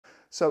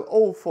So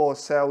all 4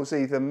 cells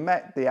either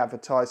met the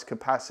advertised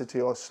capacity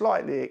or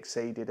slightly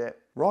exceeded it.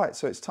 Right,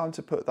 so it's time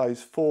to put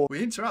those 4...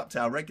 We interrupt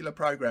our regular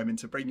programming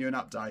to bring you an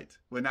update.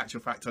 Well, in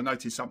actual fact, I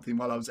noticed something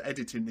while I was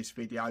editing this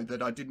video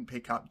that I didn't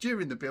pick up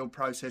during the build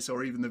process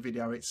or even the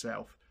video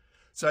itself.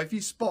 So if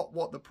you spot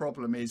what the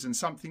problem is and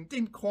something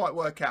didn't quite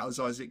work out as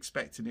I was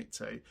expecting it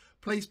to,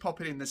 please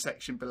pop it in the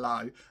section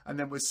below, and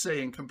then we'll see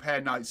and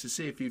compare notes to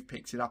see if you've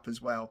picked it up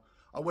as well.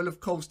 I will of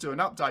course do an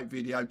update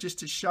video just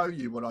to show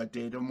you what I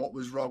did and what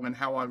was wrong and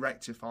how I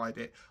rectified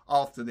it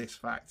after this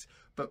fact.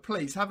 But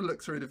please have a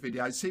look through the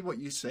video, see what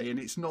you see, and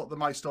it's not the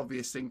most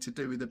obvious thing to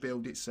do with the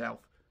build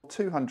itself.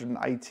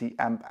 280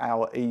 amp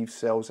hour EVE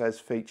cells as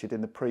featured in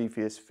the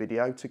previous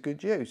video to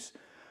good use.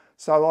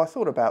 So I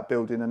thought about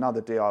building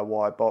another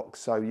DIY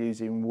box, so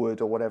using wood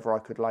or whatever I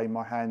could lay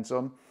my hands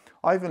on.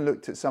 I even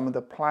looked at some of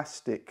the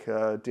plastic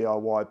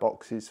DIY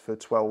boxes for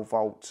 12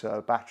 volt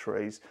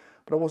batteries,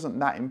 but I wasn't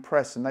that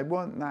impressed and they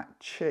weren't that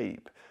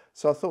cheap.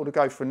 So I thought to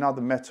go for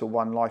another metal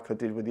one like I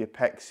did with the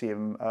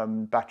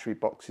Apexium battery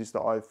boxes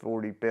that I've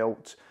already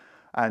built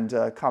and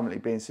currently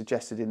being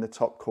suggested in the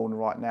top corner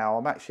right now.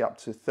 I'm actually up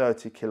to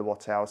 30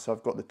 kilowatt hours, so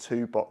I've got the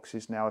 2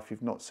 boxes now if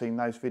you've not seen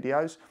those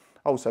videos.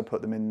 I also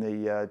put them in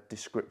the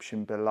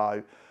description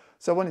below.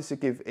 So I wanted to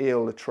give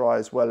EEL a try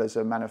as well as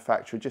a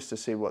manufacturer just to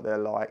see what they're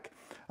like.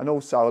 And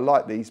also I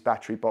like these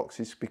battery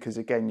boxes because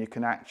again you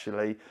can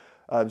actually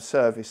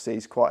service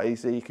these quite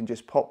easily. You can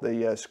just pop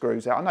the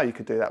screws out. I know you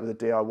could do that with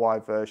a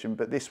DIY version,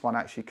 but this one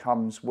actually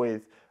comes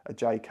with a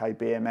JK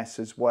BMS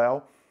as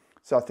well.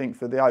 So I think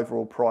for the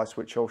overall price,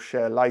 which I'll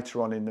share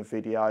later on in the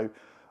video,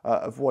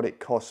 of what it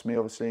cost me,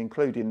 obviously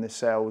including the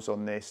cells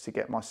on this to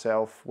get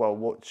myself, well,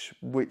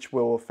 which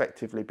will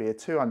effectively be a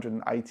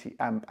 280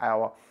 amp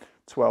hour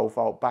 12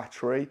 volt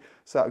battery.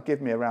 So that would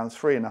give me around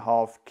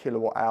 3.5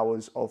 kilowatt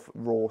hours of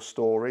raw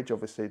storage.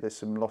 Obviously there's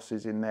some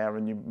losses in there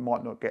and you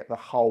might not get the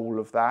whole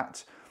of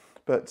that.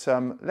 But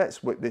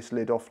let's whip this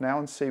lid off now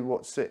and see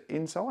what's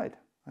inside.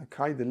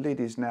 Okay, the lid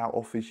is now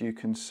off as you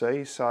can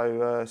see.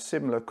 So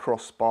similar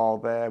crossbar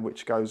there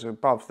which goes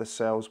above the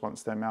cells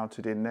once they're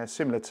mounted in there,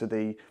 similar to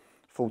the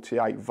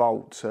 48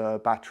 volt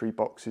battery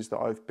boxes that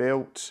I've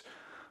built,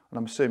 and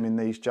I'm assuming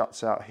these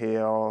juts out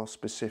here are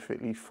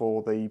specifically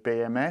for the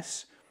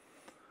BMS.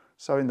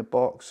 So in the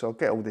box, I'll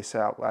get all this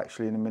out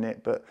actually in a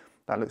minute, but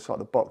that looks like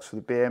the box for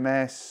the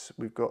BMS.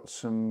 We've got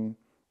some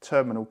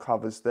terminal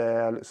covers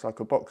there, looks like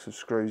a box of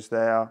screws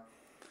there,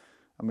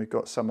 and we've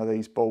got some of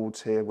these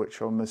boards here which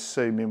I'm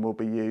assuming will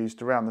be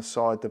used around the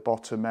side, the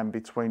bottom and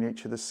between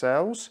each of the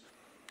cells.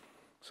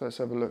 So let's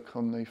have a look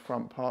on the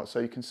front part. So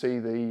you can see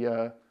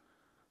the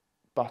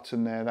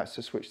button there, that's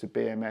to switch the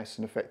BMS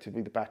and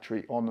effectively the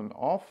battery on and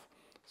off.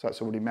 So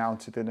that's already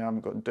mounted in there, I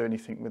haven't got to do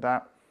anything with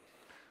that.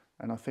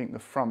 And I think the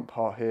front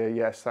part here,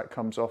 yes, that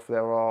comes off.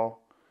 There are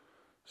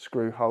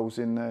screw holes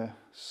in the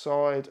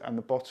side and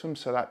the bottom,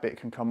 so that bit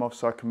can come off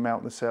so I can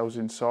mount the cells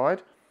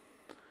inside.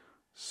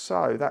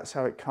 So that's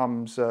how it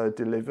comes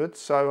delivered.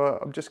 So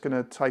I'm just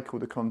going to take all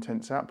the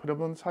contents out, put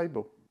them on the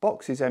table.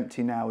 Box is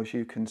empty now as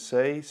you can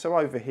see. So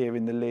over here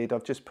in the lid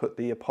I've just put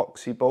the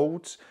epoxy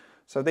boards.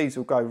 So these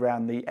will go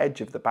around the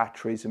edge of the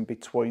batteries and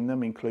between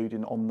them,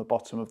 including on the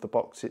bottom of the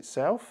box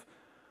itself.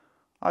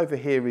 Over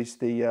here is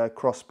the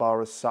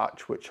crossbar as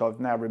such, which I've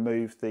now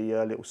removed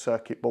the little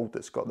circuit board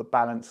that's got the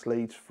balance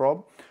leads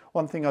from.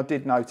 One thing I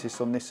did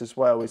notice on this as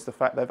well is the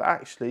fact they've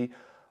actually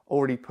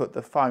already put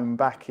the foam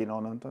backing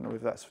on. I don't know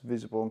if that's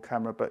visible on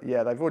camera, but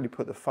yeah, they've already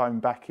put the foam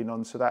backing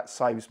on, so that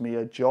saves me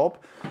a job,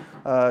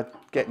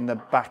 getting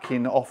the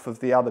backing off of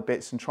the other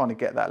bits and trying to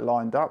get that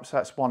lined up. So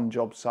that's one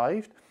job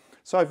saved.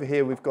 So over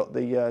here we've got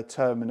the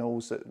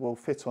terminals that will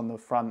fit on the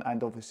front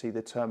and obviously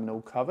the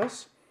terminal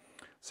covers.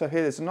 So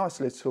here there's a nice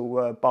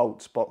little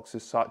bolts box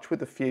as such with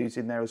the fuse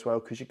in there as well,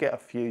 because you get a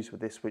fuse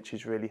with this, which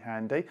is really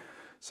handy.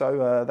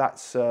 So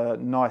that's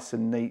nice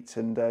and neat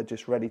and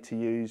just ready to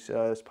use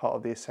as part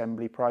of the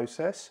assembly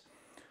process.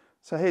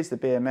 So here's the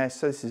BMS.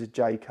 So this is a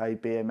JK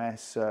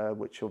BMS,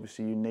 which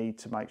obviously you need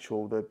to make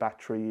sure the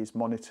battery is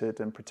monitored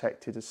and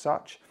protected as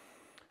such.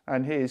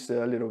 And here's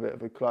a little bit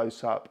of a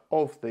close-up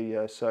of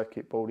the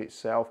circuit board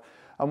itself.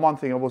 And one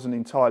thing I wasn't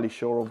entirely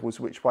sure of was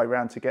which way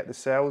round to get the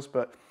cells,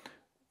 but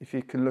if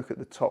you can look at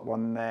the top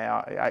one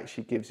there, it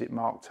actually gives it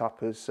marked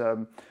up as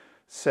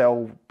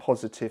cell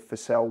positive for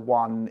cell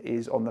 1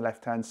 is on the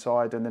left-hand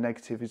side and the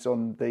negative is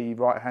on the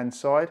right-hand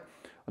side.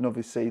 And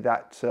obviously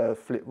that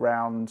flip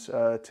round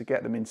to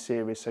get them in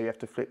series, so you have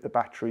to flip the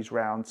batteries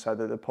round so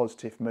that the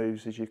positive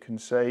moves, as you can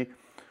see.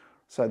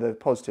 So the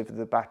positive of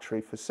the battery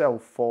for cell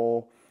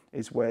 4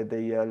 is where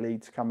the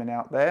lead's coming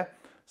out there.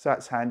 So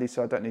that's handy,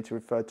 so I don't need to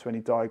refer to any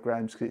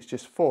diagrams because it's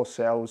just 4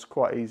 cells,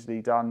 quite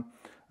easily done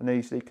and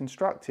easily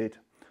constructed.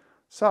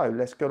 So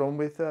let's get on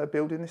with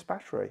building this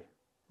battery.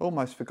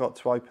 Almost forgot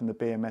to open the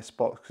BMS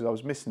box because I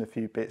was missing a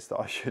few bits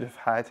that I should have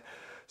had.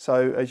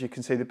 So as you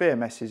can see, the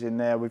BMS is in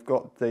there. We've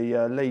got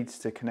the leads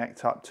to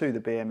connect up to the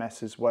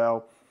BMS as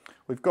well.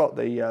 We've got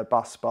the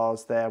bus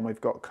bars there, and we've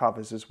got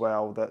covers as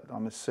well that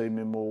I'm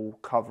assuming will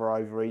cover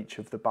over each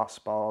of the bus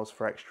bars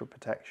for extra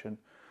protection.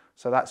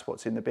 So that's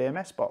what's in the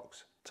BMS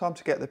box. Time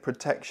to get the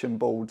protection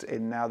boards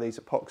in now, these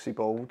epoxy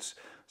boards.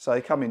 So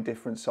they come in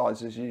different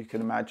sizes, you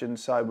can imagine.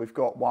 So we've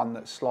got one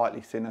that's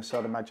slightly thinner, so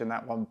I'd imagine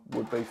that one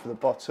would be for the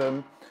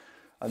bottom.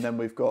 And then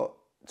we've got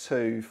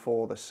two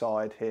for the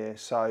side here,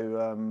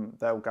 so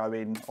they'll go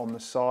in on the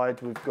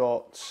side. We've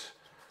got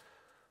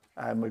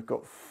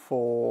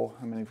four,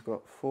 how many have we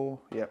got? Four?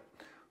 Yep.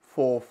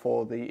 4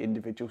 for the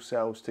individual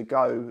cells to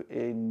go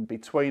in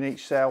between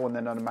each cell, and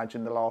then I'd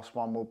imagine the last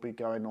one will be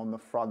going on the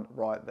front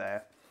right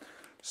there.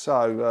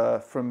 So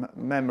from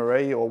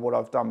memory, or what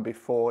I've done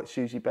before, it's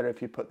usually better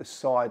if you put the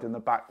side and the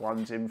back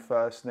ones in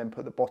first and then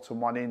put the bottom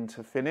one in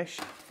to finish.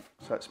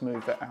 So let's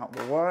move that out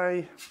of the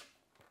way.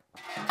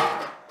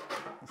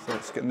 So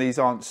it's good. These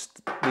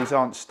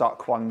aren't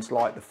stuck ones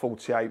like the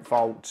 48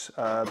 volt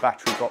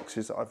battery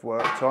boxes that I've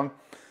worked on.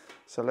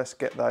 So let's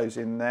get those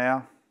in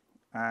there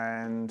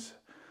and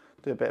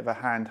do a bit of a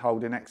hand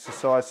holding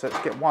exercise. So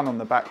let's get one on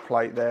the back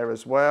plate there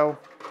as well.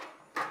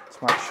 Let's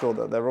make sure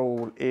that they're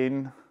all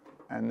in,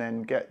 and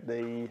then get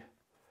the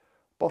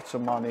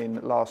bottom one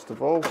in last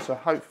of all. So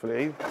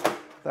hopefully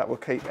that will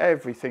keep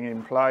everything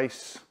in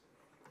place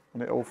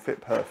and it all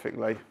fit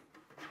perfectly.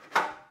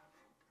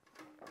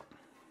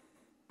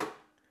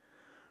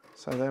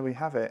 So there we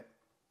have it.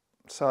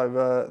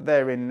 So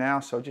they're in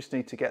now, so I just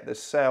need to get the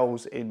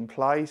cells in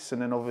place,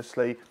 and then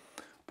obviously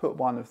put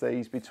one of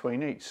these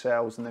between each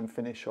cells and then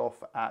finish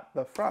off at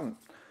the front.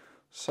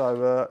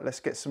 So let's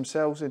get some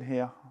cells in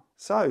here.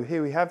 So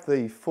here we have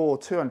the 4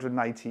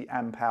 280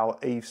 amp hour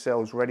EVE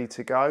cells ready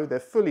to go. They're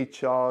fully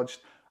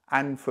charged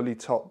and fully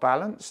top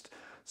balanced.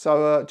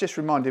 So just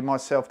reminding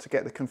myself to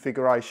get the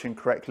configuration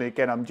correctly.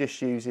 Again, I'm just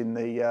using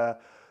the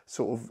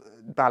sort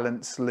of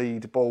balance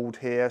lead board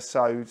here.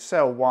 So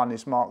cell 1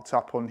 is marked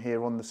up on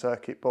here on the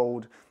circuit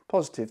board,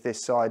 positive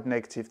this side,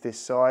 negative this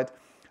side.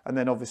 And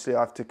then obviously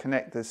I have to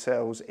connect the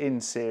cells in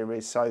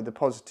series. So the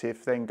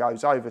positive then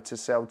goes over to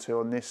cell 2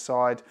 on this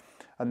side,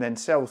 and then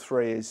cell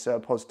 3 is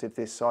positive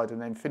this side,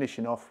 and then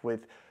finishing off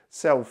with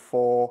cell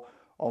 4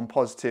 on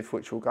positive,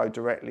 which will go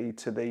directly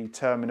to the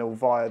terminal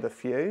via the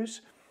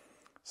fuse.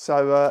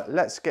 So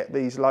let's get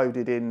these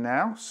loaded in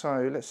now.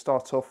 So let's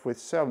start off with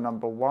cell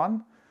number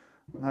 1.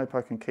 I hope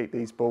I can keep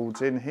these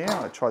boards in here.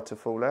 I tried to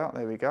fall out,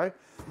 there we go.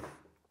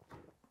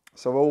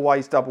 So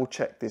always double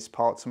check this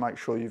part to make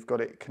sure you've got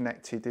it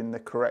connected in the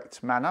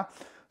correct manner.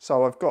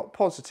 So I've got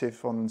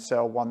positive on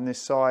cell 1 this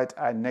side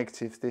and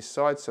negative this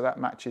side, so that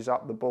matches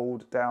up the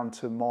board down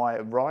to my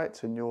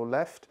right and your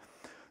left.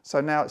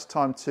 So now it's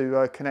time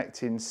to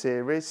connect in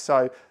series.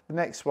 So the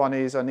next one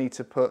is I need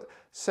to put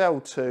cell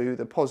 2,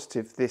 the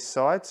positive this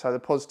side, so the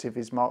positive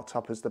is marked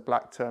up as the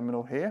black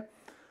terminal here.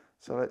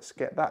 So let's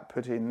get that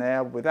put in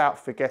there without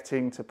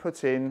forgetting to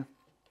put in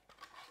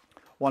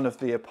one of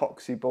the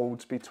epoxy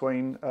boards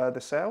between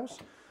the cells.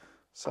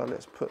 So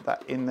let's put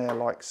that in there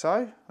like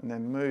so, and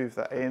then move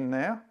that in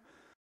there.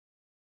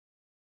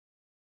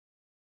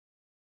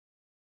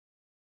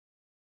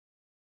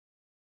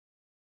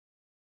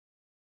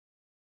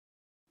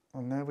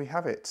 And there we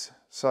have it.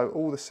 So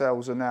all the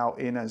cells are now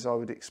in as I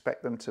would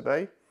expect them to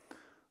be.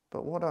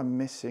 But what I'm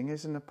missing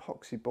is an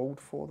epoxy board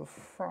for the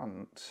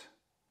front.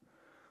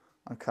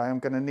 Okay, I'm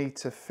going to need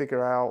to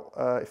figure out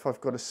if I've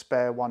got a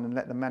spare one and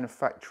let the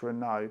manufacturer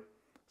know.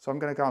 So I'm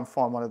going to go and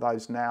find one of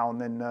those now, and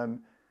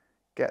then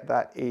get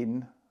that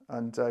in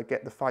and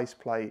get the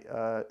faceplate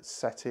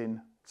set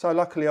in. So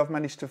luckily I've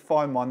managed to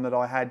find one that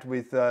I had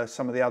with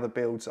some of the other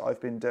builds that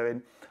I've been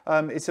doing.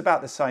 It's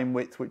about the same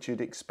width which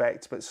you'd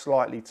expect, but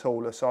slightly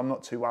taller, so I'm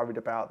not too worried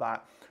about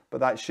that.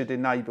 But that should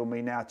enable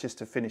me now just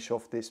to finish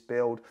off this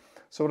build.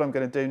 So what I'm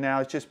going to do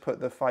now is just put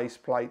the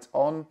faceplate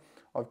on.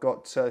 I've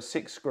got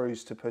 6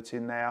 screws to put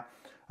in there,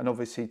 and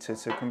obviously to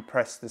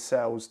compress the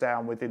cells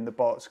down within the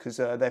box, because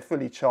they're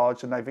fully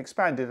charged and they've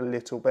expanded a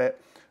little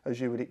bit as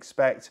you would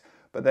expect.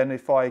 But then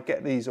if I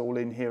get these all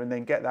in here and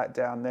then get that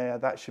down there,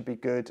 that should be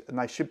good, and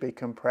they should be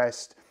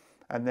compressed,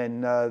 and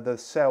then the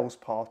cells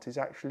part is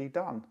actually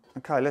done.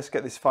 Okay, let's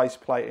get this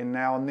faceplate in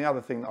now. And the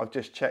other thing that I've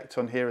just checked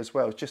on here as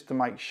well is just to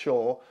make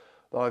sure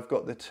that I've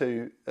got the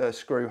 2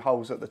 screw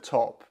holes at the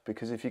top,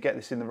 because if you get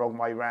this in the wrong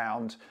way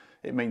round,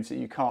 it means that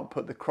you can't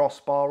put the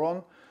crossbar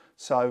on.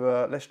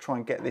 So let's try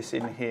and get this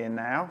in here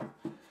now.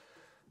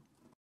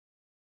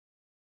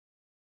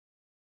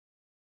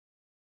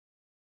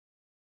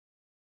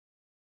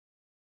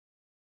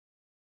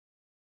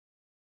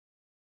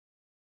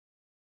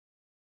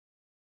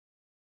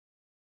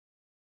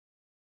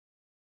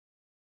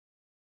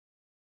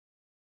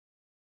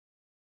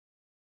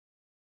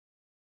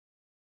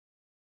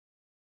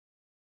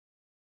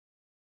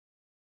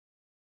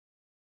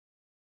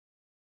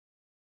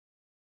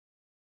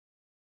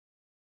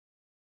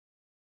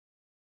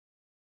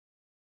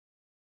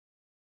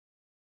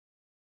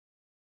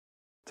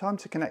 Time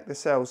to connect the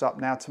cells up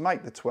now to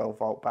make the 12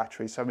 volt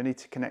battery, so we need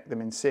to connect them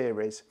in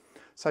series.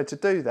 So to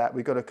do that,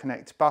 we've got to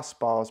connect bus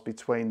bars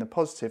between the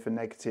positive and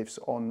negatives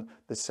on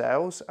the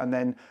cells, and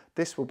then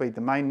this will be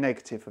the main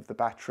negative of the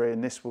battery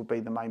and this will be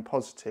the main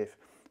positive.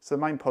 So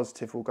the main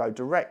positive will go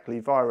directly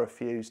via a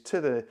fuse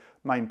to the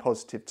main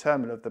positive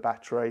terminal of the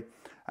battery,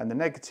 and the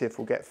negative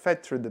will get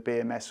fed through the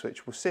BMS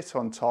switch, will sit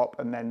on top,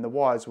 and then the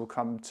wires will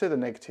come to the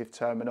negative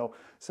terminal.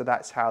 So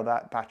that's how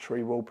that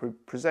battery will be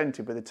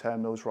presented, with the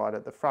terminals right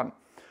at the front.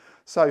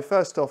 So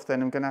first off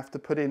then, I'm going to have to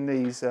put in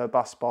these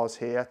bus bars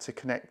here to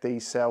connect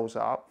these cells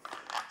up.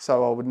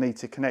 So I would need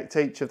to connect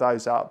each of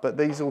those up, but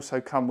these also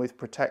come with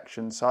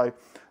protection. So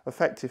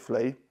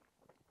effectively,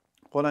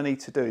 what I need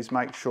to do is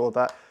make sure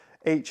that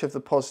each of the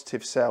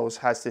positive cells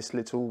has this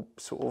little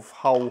sort of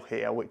hole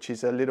here, which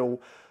is a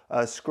little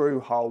screw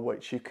hole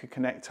which you could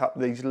connect up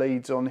these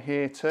leads on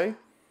here to.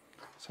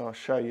 So I'll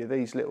show you,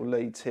 these little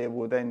leads here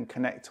will then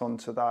connect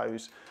onto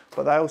those,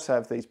 but they also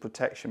have these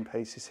protection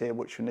pieces here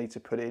which we need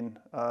to put in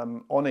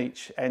on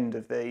each end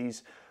of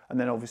these, and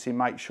then obviously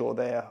make sure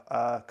their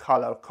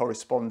colour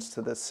corresponds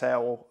to the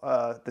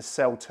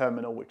cell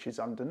terminal which is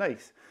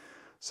underneath.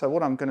 So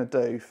what I'm going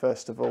to do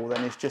first of all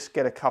then is just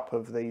get a couple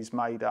of these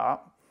made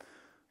up,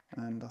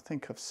 and I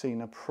think I've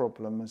seen a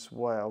problem as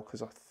well,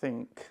 because I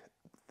think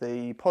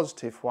the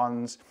positive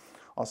ones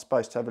are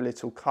supposed to have a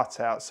little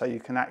cutout so you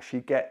can actually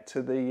get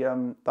to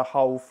the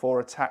hole for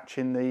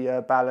attaching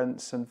the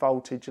balance and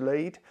voltage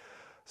lead.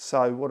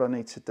 So what I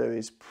need to do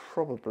is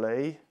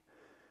probably,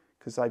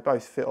 because they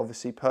both fit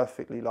obviously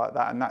perfectly like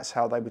that, and that's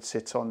how they would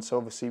sit on. So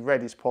obviously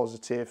red is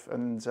positive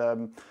and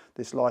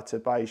this lighter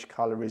beige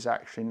colour is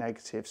actually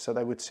negative. So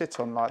they would sit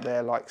on like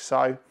there, like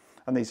so.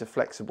 And these are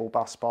flexible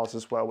bus bars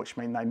as well, which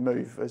mean they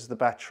move as the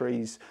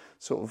batteries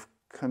sort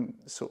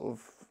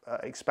of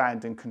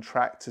expand and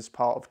contract as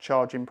part of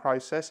charging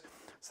process.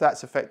 So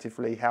that's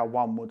effectively how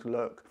one would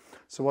look.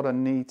 So what I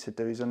need to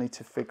do is I need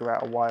to figure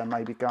out a way, and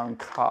maybe go and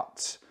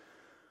cut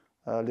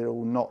a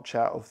little notch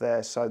out of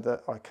there so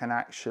that I can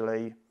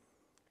actually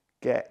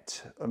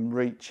get and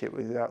reach it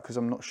without, because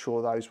I'm not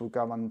sure those will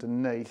go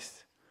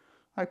underneath.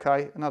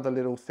 Okay, another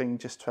little thing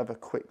just to have a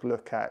quick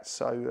look at.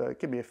 So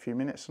give me a few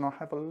minutes and I'll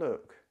have a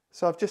look.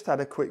 So I've just had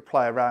a quick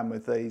play around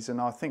with these, and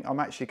I think I'm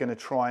actually going to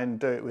try and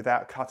do it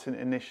without cutting it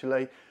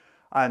initially.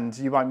 And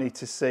you won't need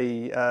to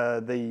see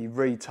the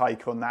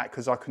retake on that,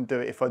 because I can do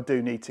it if I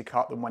do need to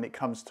cut them when it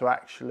comes to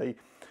actually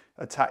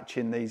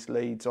attaching these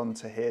leads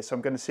onto here. So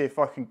I'm going to see if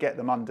I can get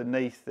them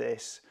underneath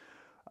this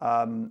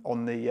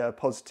on the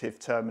positive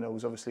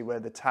terminals, obviously where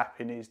the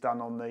tapping is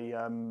done on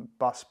the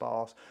bus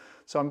bars.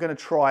 So I'm going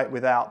to try it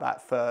without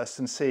that first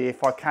and see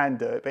if I can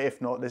do it. But if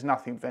not, there's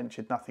nothing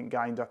ventured, nothing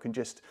gained. I can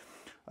just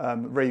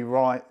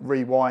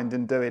rewind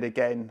and do it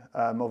again.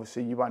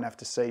 Obviously you won't have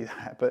to see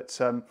that,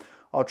 but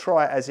I'll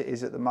try it as it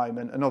is at the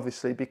moment. And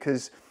obviously,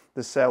 because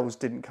the cells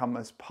didn't come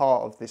as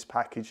part of this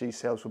package, these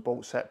cells were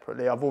bought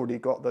separately, I've already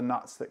got the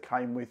nuts that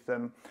came with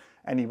them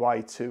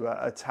anyway to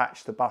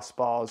attach the bus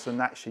bars and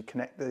actually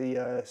connect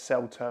the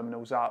cell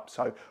terminals up.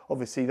 So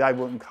obviously they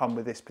wouldn't come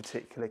with this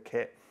particular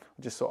kit.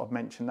 I just sort of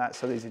mentioned that.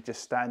 So these are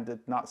just standard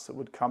nuts that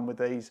would come with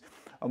these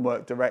and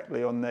work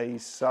directly on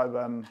these.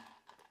 So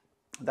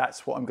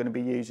that's what I'm going to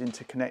be using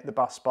to connect the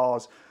bus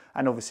bars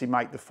and obviously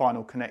make the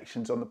final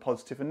connections on the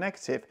positive and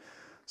negative.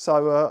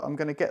 So I'm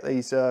going to get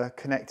these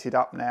connected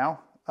up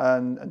now,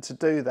 and to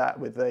do that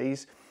with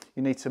these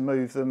you need to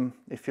move them,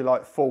 if you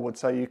like, forward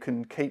so you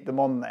can keep them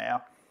on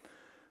there,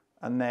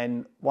 and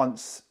then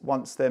once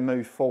they're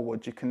moved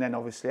forward you can then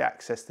obviously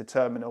access the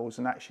terminals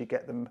and actually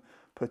get them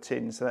put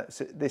in. So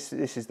this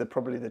is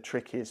probably the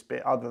trickiest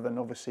bit, other than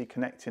obviously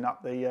connecting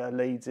up the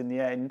leads in the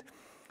end.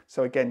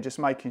 So again, just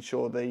making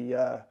sure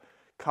the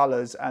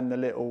colours and the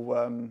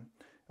little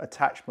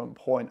attachment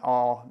point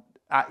are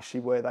actually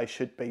where they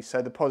should be.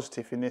 So the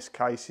positive in this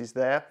case is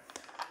there,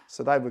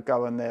 so they would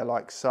go in there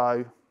like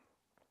so,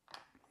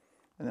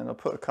 and then I'll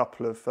put a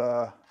couple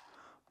of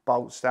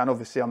bolts down.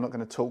 Obviously I'm not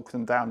going to torque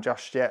them down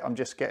just yet, I'm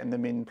just getting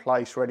them in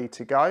place ready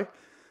to go.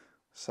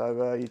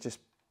 So you just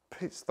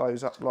pitch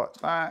those up like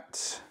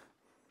that.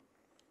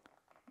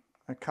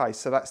 Okay,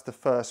 so that's the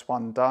first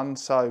one done.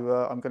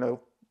 So I'm going to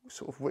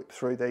sort of whip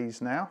through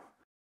these now.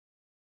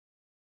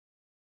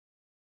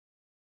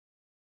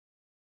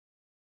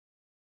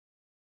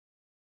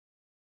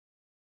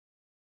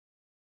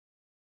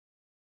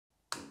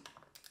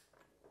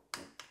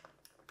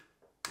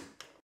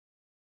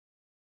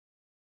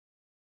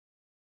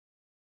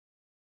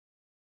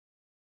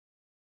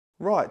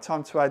 Right,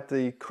 time to add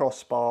the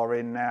crossbar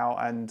in now,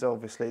 and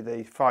obviously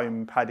the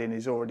foam padding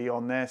is already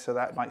on there, so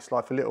that makes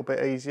life a little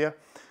bit easier.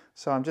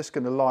 So I'm just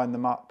going to line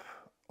them up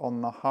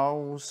on the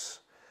holes,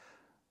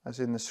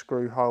 as in the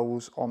screw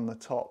holes on the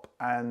top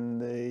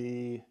and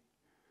the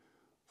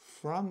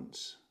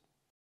front.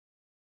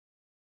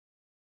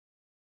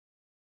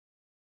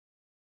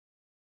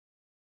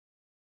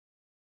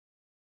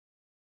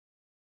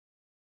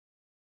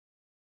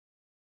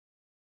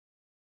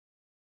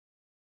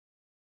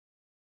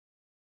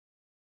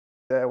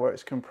 There where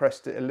it's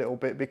compressed it a little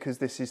bit because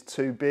this is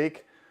too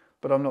big,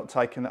 but I'm not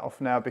taking that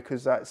off now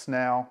because that's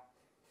now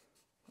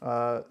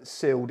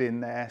sealed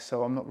in there,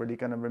 so I'm not really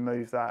going to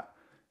remove that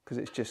because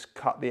it's just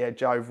cut the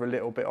edge over a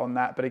little bit on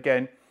that. But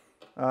again,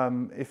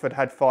 if I'd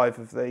had 5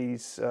 of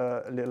these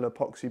little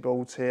epoxy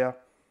boards here,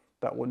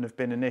 that wouldn't have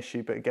been an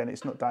issue, but again,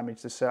 it's not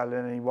damaged the cell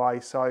in any way,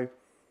 so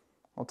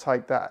I'll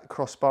take that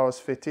crossbar as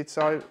fitted.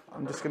 So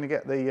I'm just going to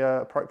get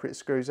the appropriate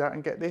screws out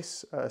and get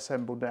this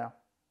assembled now.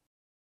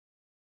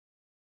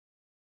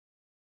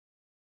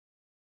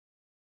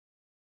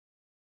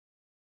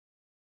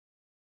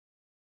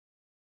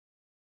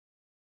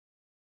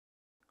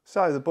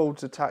 So the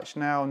board's attached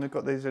now, and they've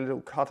got these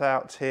little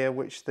cutouts here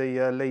which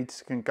the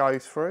leads can go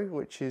through,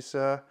 which is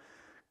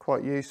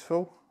quite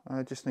useful.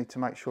 I just need to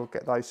make sure I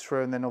get those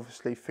through, and then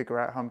obviously figure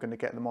out how I'm going to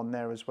get them on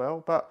there as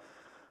well. But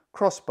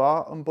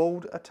crossbar and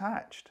board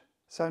attached.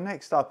 So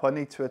next up, I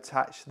need to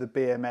attach the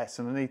BMS,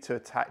 and I need to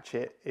attach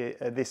it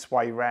this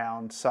way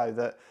round so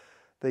that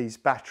these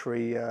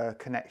battery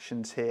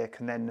connections here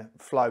can then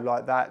flow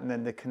like that, and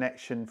then the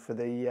connection for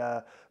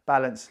the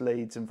balance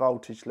leads and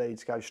voltage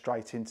leads go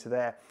straight into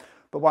there.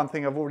 But one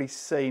thing I've already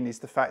seen is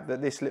the fact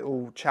that this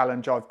little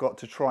challenge I've got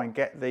to try and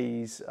get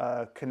these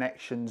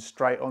connections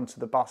straight onto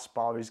the bus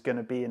bar is going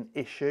to be an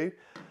issue.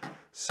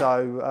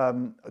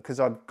 So, because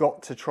I've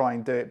got to try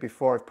and do it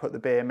before I've put the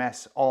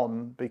BMS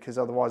on, because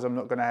otherwise I'm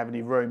not going to have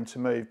any room to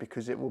move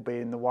because it will be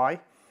in the way.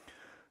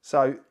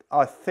 So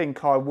I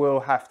think I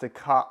will have to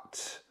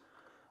cut,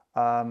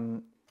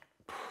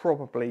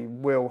 probably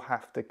will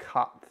have to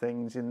cut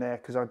things in there,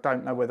 because I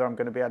don't know whether I'm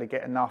going to be able to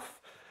get enough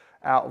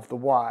out of the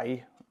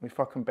way. If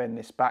I can bend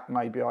this back,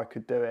 maybe I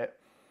could do it.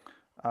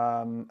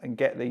 And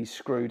get these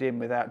screwed in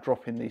without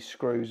dropping these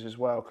screws as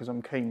well, because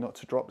I'm keen not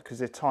to drop, because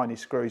they're tiny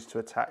screws to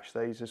attach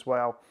these as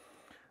well.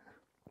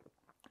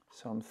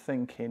 So I'm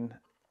thinking,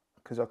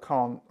 because I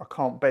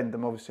can't bend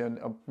them, obviously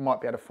I might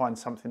be able to find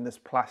something that's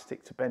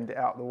plastic to bend it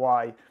out of the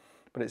way,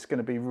 but it's going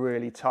to be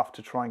really tough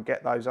to try and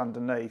get those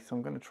underneath.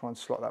 I'm going to try and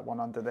slot that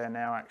one under there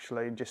now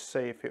actually, and just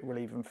see if it will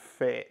even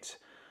fit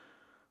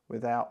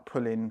without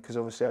pulling, because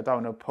obviously I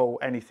don't want to pull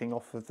anything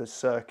off of the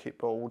circuit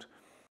board.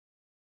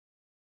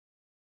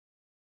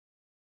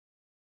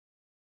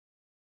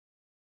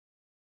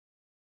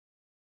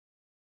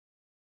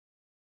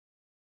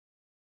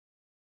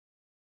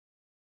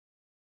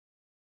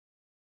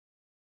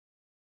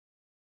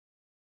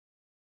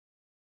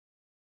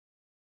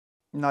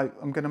 No,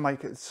 I'm going to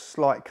make a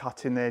slight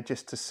cut in there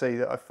just to see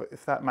that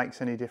if that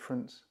makes any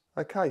difference.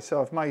 Okay,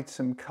 so I've made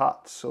some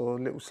cuts, or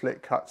little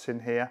slit cuts in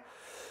here.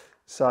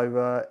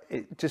 So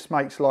it just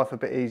makes life a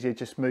bit easier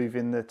just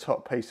moving the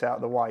top piece out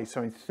of the way.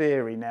 So in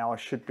theory now I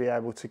should be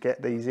able to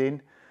get these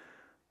in,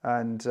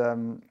 and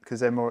because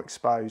they're more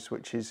exposed,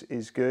 which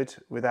is good,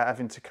 without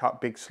having to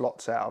cut big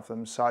slots out of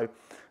them. So,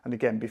 and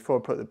again, before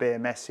I put the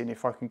BMS in,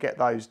 if I can get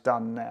those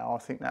done now, I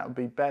think that would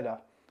be better.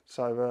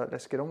 So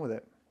let's get on with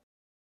it.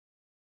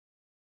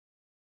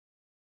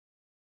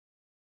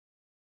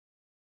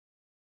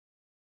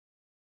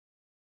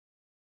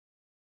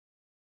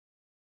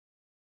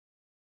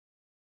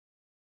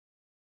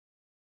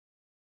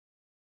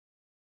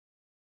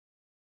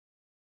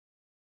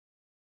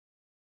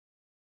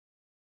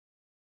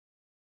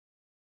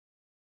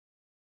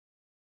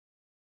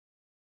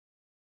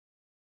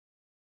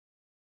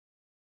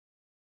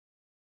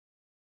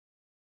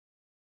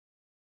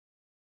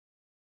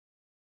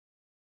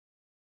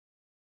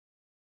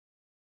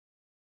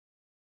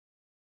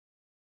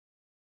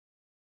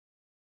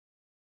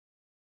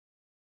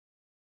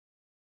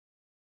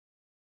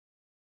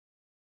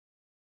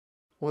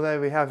 Well,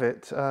 there we have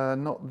it.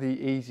 Not the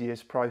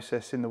easiest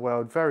process in the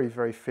world. Very,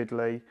 very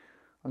fiddly.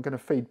 I'm going to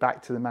feed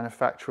back to the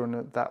manufacturer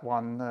on that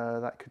one.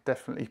 That could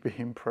definitely be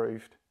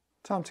improved.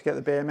 Time to get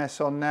the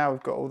BMS on now.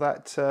 We've got all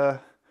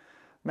that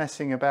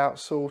messing about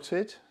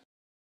sorted.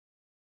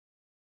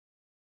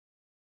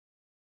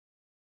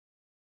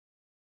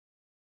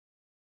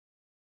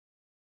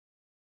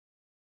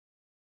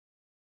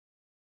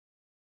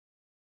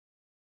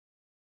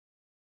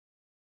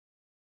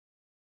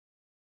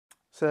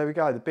 So there we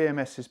go, the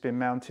BMS has been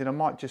mounted. I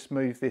might just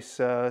move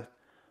this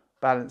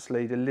balance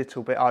lead a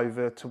little bit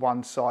over to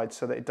one side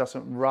so that it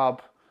doesn't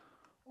rub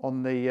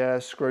on the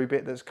screw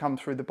bit that's come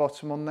through the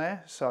bottom on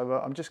there. So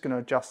I'm just going to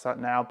adjust that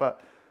now,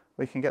 but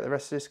we can get the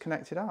rest of this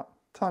connected up.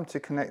 Time to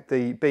connect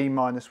the B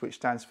minus, which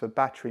stands for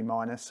battery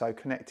minus, so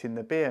connecting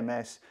the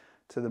BMS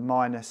to the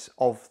minus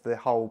of the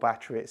whole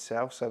battery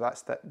itself, so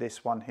that's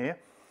this one here.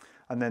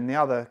 And then the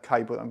other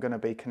cable that I'm going to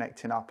be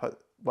connecting up at,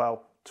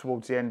 well,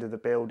 towards the end of the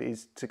build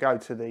is to go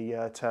to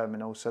the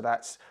terminal, so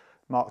that's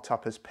marked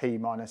up as P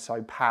minus,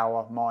 so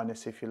power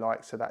minus if you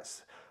like, so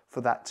that's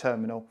for that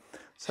terminal.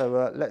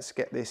 So let's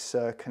get this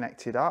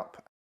connected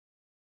up.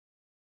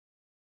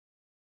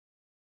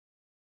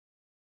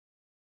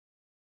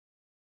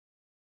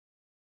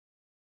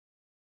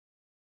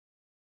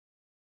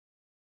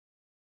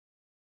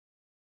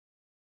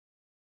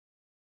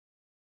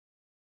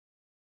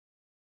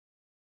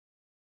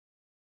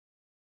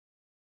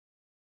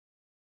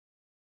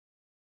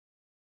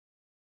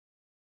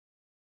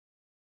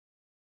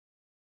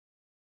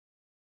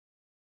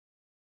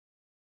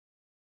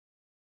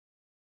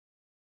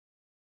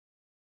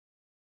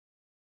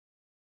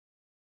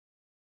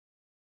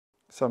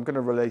 So I'm going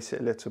to release it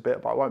a little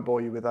bit, but I won't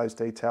bore you with those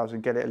details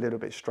and get it a little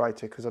bit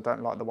straighter because I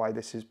don't like the way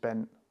this is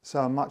bent. So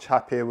I'm much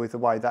happier with the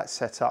way that's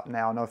set up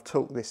now, and I've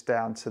torqued this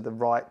down to the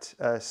right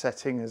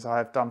setting as I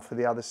have done for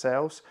the other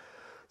cells.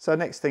 So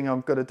next thing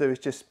I'm going to do is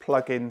just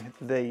plug in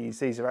these.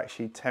 These are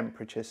actually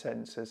temperature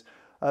sensors.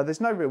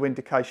 There's no real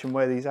indication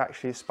where these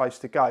actually are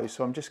supposed to go,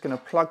 so I'm just going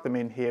to plug them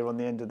in here on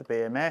the end of the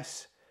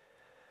BMS.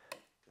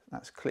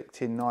 That's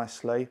clicked in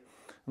nicely,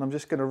 and I'm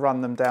just going to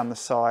run them down the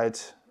side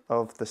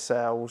of the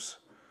cells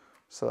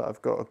so that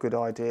I've got a good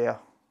idea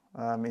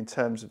in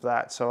terms of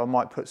that. So I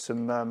might put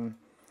some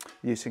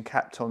Easun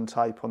Kapton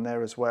tape on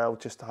there as well,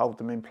 just to hold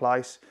them in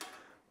place,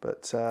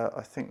 but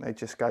I think they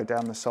just go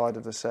down the side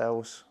of the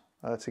cells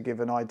to give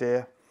an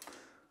idea.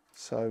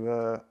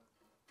 So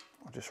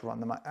I'll just run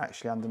them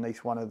actually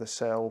underneath one of the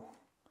cell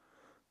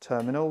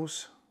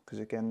terminals, because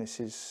again this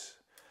is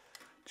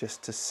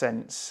just to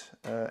sense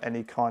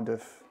any kind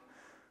of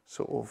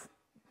sort of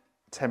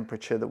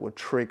temperature that would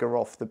trigger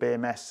off the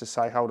BMS to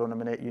say, hold on a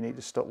minute, you need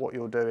to stop what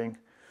you're doing.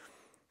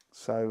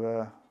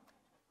 So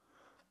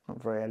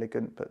not very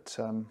elegant, but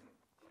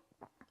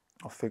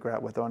I'll figure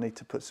out whether I need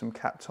to put some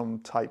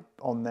Kapton tape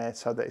on there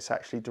so that it's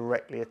actually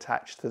directly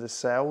attached to the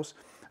cells.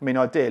 I mean,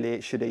 ideally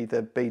it should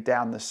either be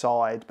down the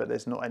side, but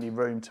there's not any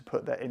room to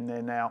put that in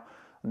there now,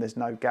 and there's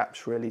no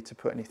gaps really to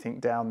put anything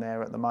down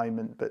there at the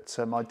moment. But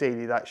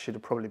ideally that should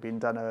have probably been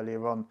done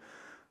earlier on,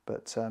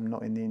 but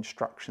not in the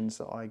instructions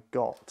that I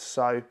got.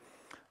 So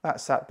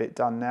that's that bit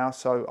done now.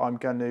 So I'm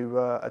going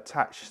to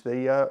attach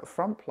the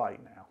front plate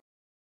now.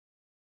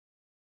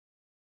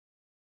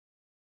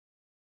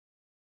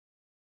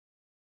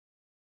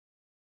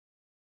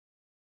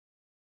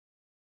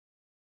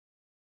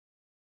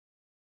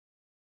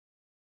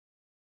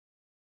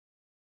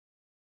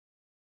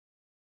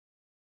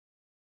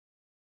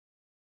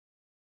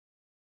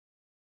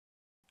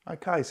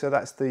 Okay, so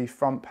that's the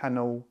front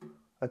panel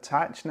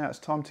attached. Now it's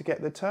time to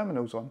get the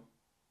terminals on.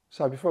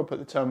 So before I put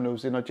the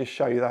terminals in, I'll just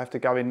show you they have to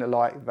go in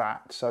like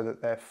that so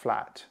that they're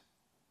flat.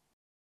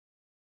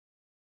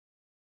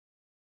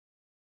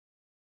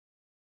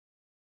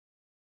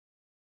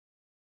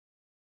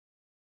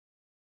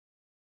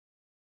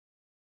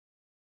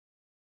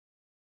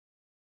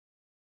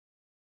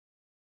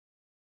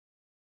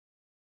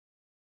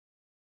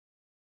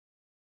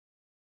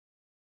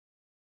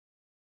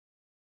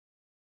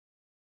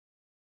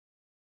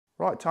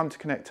 Right, time to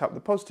connect up the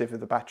positive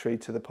of the battery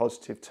to the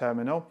positive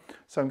terminal.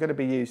 So I'm going to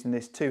be using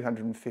this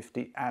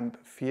 250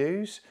 amp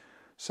fuse.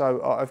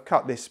 So I've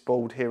cut this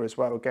board here as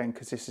well, again,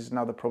 because this is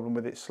another problem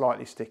with it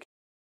slightly sticking.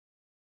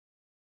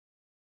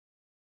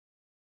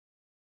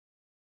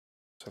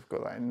 So I've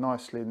got that in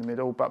nicely in the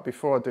middle, but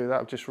before I do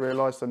that, I've just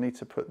realised I need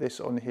to put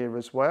this on here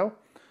as well.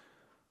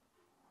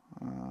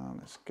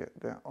 Let's get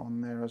that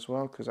on there as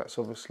well, because that's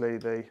obviously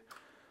the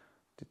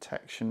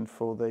detection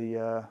for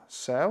the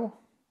cell.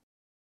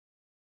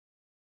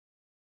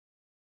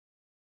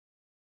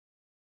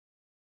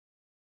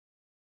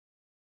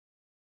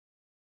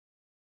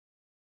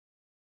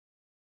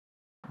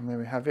 And there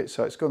we have it.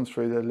 So it's gone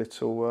through the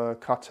little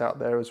cutout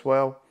there as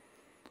well.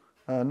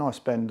 Nice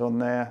bend on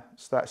there.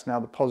 So that's now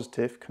the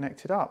positive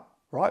connected up.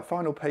 Right,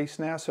 final piece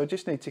now. So I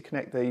just need to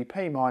connect the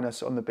P- on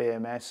the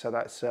BMS. So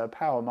that's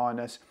power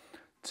minus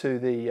to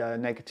the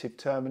negative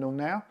terminal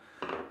now.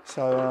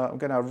 So I'm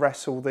going to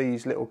wrestle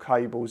these little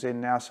cables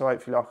in now. So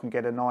hopefully I can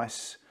get a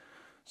nice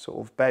sort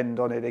of bend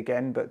on it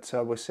again, but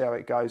we'll see how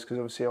it goes, because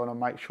obviously I want to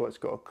make sure it's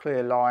got a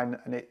clear line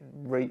and it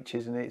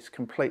reaches and it's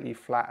completely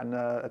flat and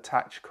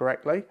attached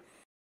correctly.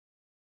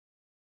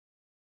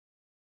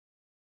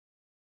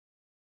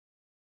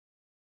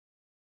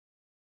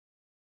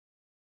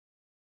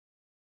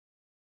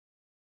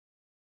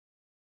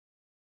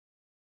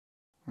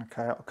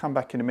 Okay, I'll come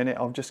back in a minute.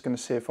 I'm just going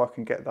to see if I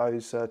can get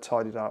those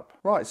tidied up.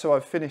 Right, so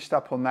I've finished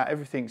up on that.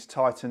 Everything's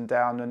tightened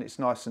down and it's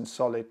nice and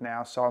solid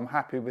now, so I'm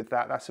happy with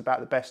that. That's about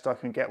the best I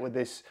can get with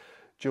this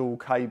dual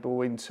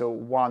cable into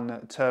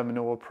one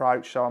terminal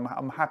approach, so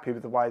I'm happy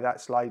with the way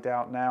that's laid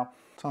out now.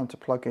 Time to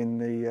plug in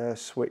the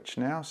switch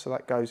now, so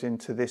that goes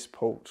into this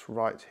port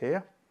right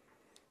here.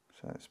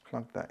 So let's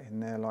plug that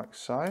in there like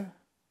so.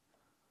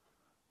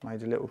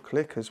 Made a little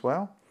click as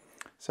well.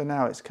 So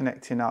now it's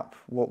connecting up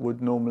what would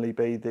normally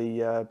be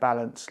the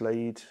balance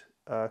lead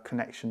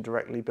connection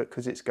directly, but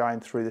because it's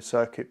going through the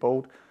circuit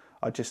board,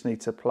 I just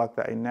need to plug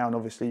that in now. And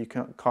obviously you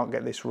can't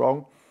get this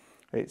wrong.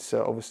 It's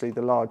obviously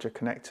the larger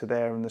connector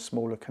there and the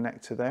smaller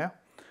connector there.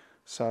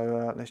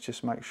 So let's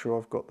just make sure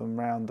I've got them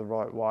round the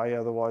right way.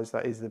 Otherwise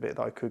that is the bit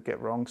that I could get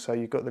wrong. So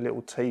you've got the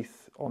little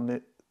teeth on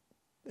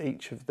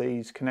each of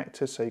these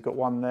connectors. So you've got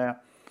one there,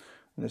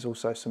 and there's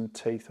also some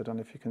teeth. I don't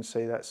know if you can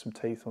see that, some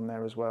teeth on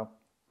there as well.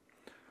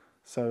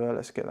 So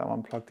let's get that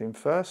one plugged in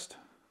first.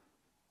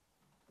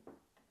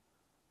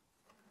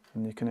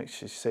 And you can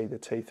actually see the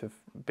teeth have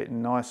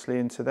bitten nicely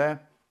into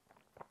there.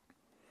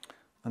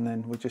 And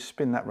then we'll just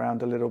spin that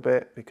round a little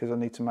bit, because I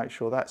need to make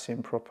sure that's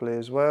in properly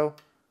as well.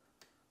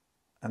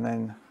 And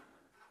then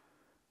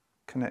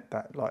connect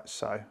that like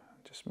so.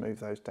 Just move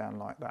those down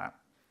like that.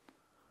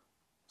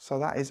 So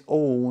that is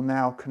all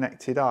now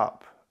connected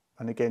up.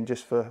 And again,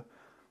 just for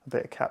a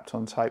bit of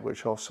Kapton tape,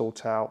 which I'll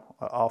sort out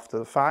after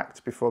the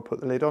fact, before I put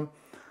the lid on.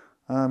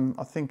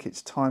 I think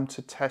it's time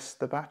to test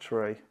the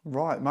battery.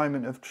 Right,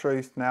 moment of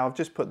truth now. I've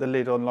just put the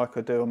lid on like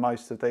I do on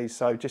most of these,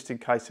 so just in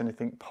case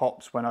anything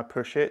pops when I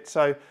push it.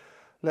 So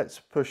let's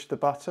push the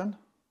button.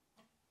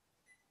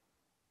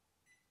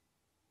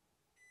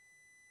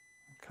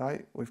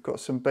 Okay, we've got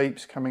some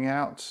beeps coming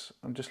out.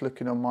 I'm just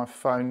looking on my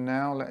phone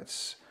now.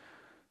 Let's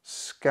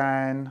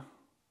scan.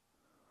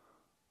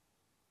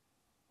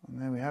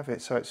 And there we have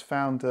it. So it's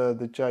found the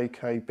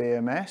JK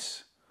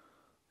BMS.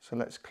 So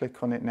let's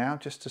click on it now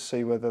just to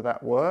see whether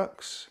that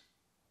works.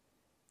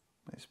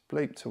 It's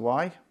bleeped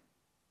away.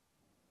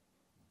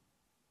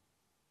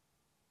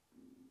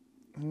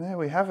 And there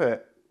we have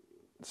it.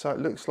 So it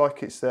looks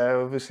like it's there.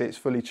 Obviously it's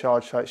fully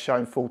charged, so it's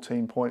showing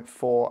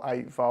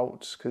 14.48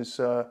 volts because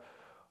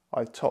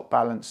I top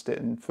balanced it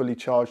and fully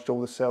charged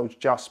all the cells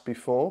just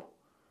before.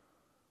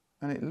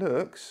 And it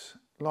looks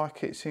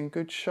like it's in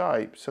good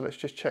shape. So let's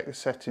just check the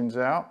settings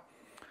out.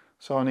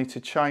 So I need to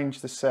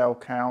change the cell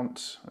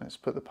count. Let's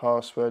put the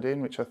password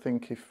in, which I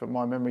think, if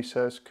my memory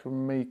serves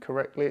me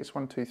correctly, it's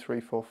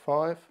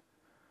 12345.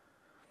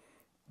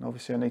 And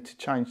obviously I need to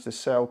change the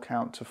cell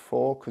count to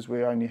 4 because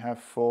we only have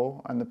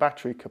 4, and the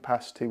battery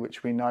capacity,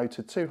 which we know,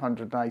 to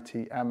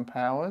 280 amp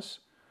hours.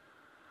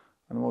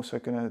 And I'm also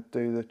going to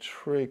do the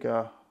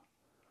trigger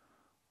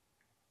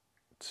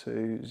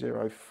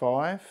to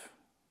 05.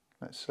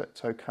 Let's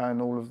select OK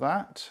on all of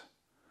that,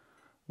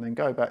 and then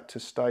go back to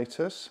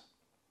status.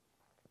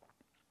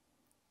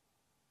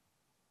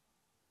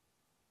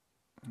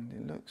 And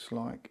it looks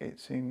like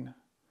it's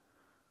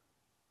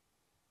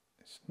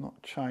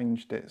not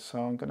changed it, so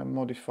I'm going to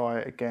modify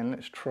it again.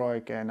 Let's try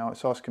again. Oh,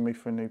 it's asking me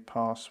for a new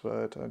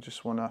password. I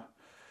just want to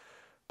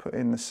put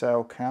in the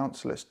cell count,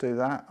 so let's do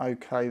that.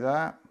 OK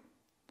that.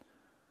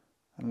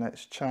 And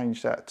let's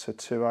change that to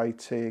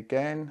 280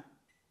 again.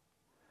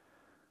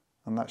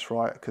 And that's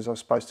right, because I was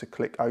supposed to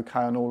click OK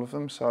on all of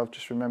them, so I've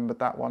just remembered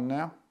that one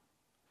now.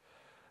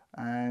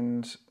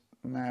 And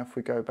now if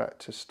we go back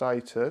to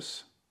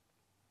status,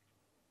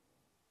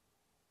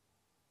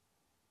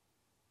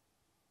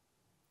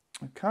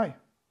 okay,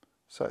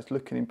 so it's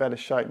looking in better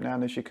shape now,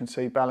 and as you can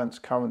see, balance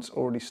current's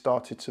already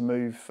started to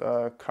move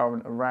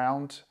current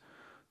around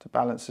to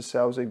balance the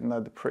cells, even though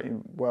they're pretty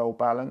well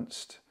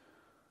balanced.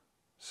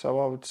 So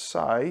I would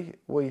say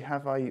we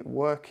have a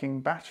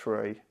working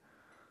battery.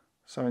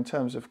 So in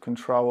terms of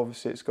control,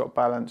 obviously it's got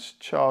balance,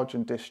 charge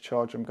and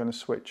discharge. I'm going to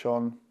switch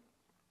on.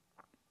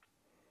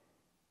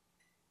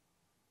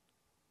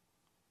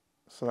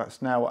 So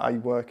that's now a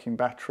working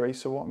battery.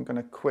 So what I'm going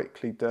to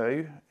quickly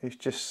do is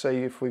just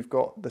see if we've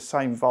got the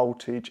same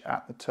voltage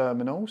at the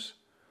terminals.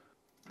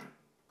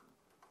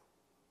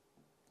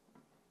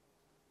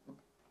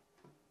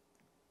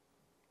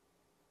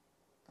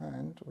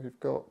 And we've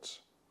got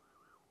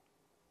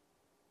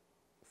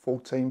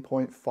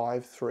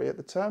 14.53 at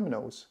the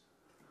terminals.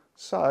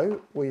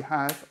 So we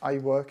have a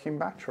working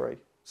battery.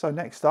 So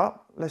next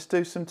up, let's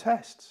do some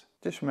tests.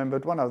 Just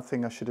remembered one other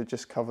thing I should have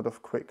just covered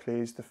off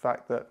quickly is the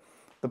fact that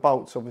the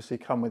bolts obviously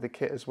come with the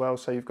kit as well.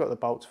 So you've got the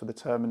bolts for the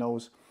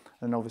terminals,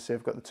 and obviously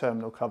I've got the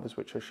terminal covers,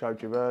 which I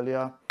showed you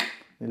earlier.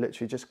 You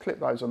literally just clip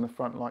those on the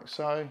front like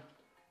so.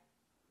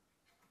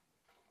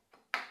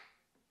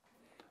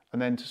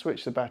 And then to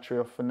switch the battery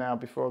off for now,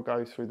 before I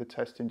go through the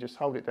testing, just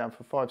hold it down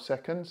for 5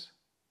 seconds.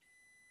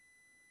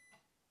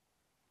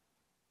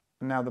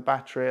 And now the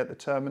battery at the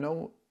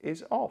terminal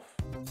is off.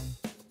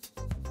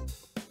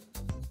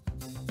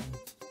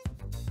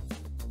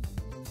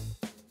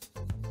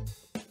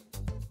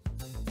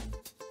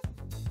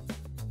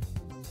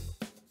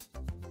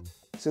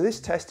 So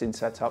this testing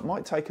setup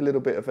might take a little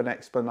bit of an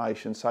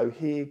explanation, so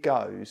here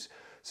goes.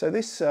 So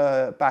this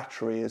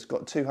battery has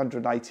got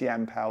 280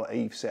 amp hour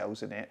EVE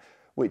cells in it,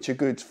 which are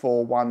good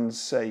for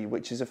 1C,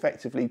 which is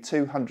effectively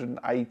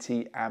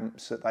 280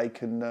 amps that they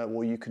can,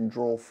 or you can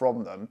draw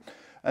from them.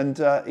 And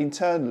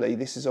internally,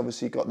 this has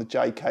obviously got the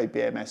JK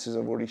BMS, as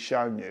I've already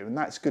shown you, and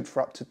that's good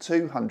for up to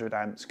 200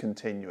 amps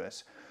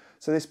continuous.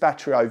 So this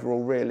battery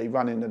overall, really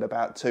running at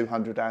about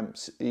 200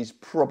 amps, is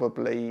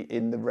probably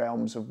in the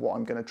realms of what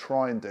I'm going to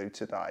try and do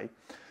today.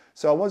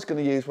 So I was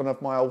going to use one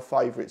of my old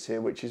favourites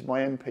here, which is my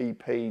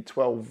MPP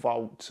 12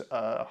 volt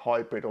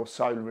hybrid or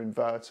solar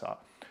inverter,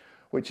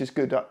 which is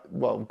good up,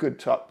 well, good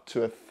to up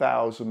to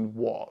 1000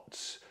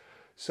 watts.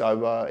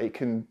 So it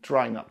can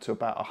drain up to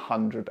about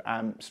 100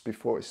 amps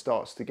before it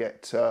starts to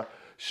get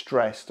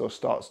stressed or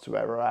starts to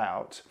error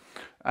out.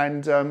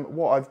 And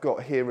what I've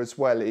got here as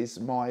well is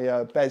my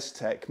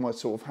BESTech, my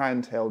sort of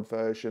handheld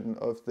version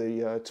of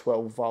the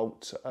 12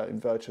 volt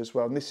inverter as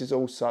well. And this is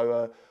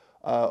also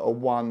a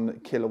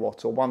 1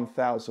 kilowatt or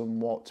 1000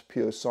 watt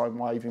pure sine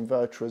wave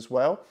inverter as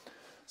well.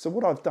 So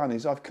what I've done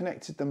is I've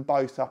connected them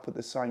both up at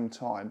the same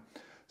time.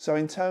 So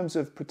in terms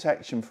of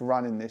protection for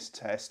running this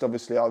test,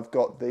 obviously I've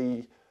got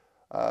the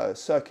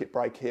circuit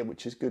breaker here,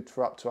 which is good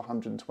for up to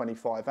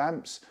 125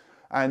 amps.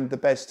 And the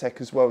BESTech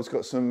as well has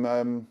got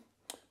some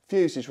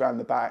fuses around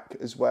the back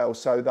as well.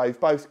 So they've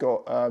both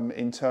got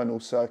internal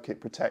circuit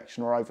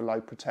protection or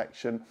overload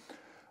protection.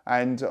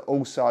 And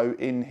also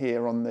in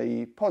here on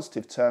the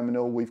positive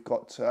terminal, we've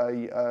got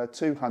a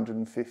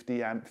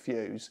 250 amp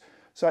fuse.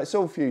 So it's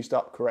all fused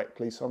up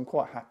correctly, so I'm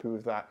quite happy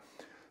with that.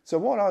 So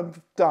what I've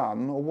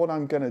done, or what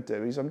I'm going to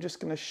do, is I'm just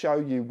going to show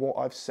you what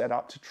I've set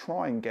up to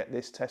try and get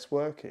this test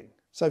working.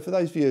 So for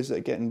those viewers that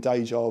are getting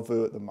deja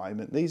vu at the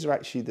moment, these are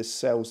actually the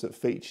cells that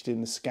featured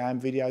in the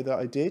scan video that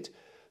I did.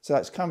 So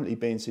that's currently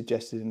being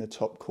suggested in the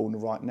top corner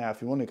right now.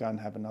 If you want to go and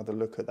have another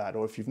look at that,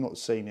 or if you've not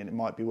seen it, it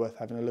might be worth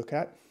having a look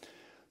at.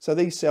 So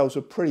these cells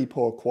were pretty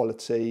poor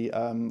quality.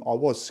 I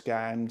was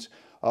scammed.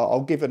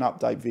 I'll give an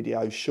update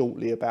video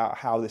shortly about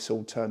how this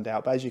all turned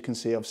out. But as you can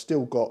see, I've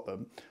still got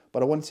them,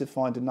 but I wanted to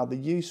find another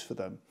use for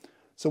them.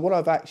 So what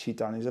I've actually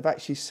done is I've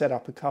actually set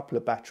up a couple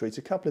of batteries,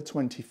 a couple of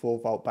 24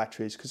 volt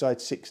batteries, because I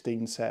had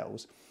 16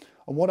 cells.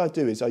 And what I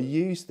do is I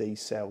use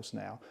these cells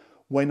now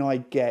when I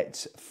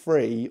get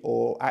free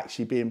or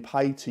actually being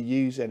paid to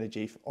use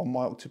energy on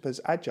my Octopus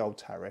Agile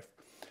tariff.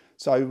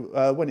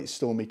 So when it's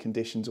stormy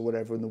conditions or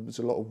whatever, and there was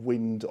a lot of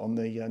wind on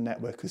the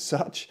network as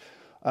such,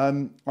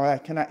 I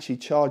can actually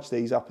charge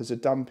these up as a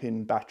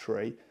dump-in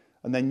battery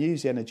and then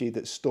use the energy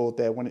that's stored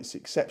there when it's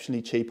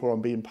exceptionally cheap or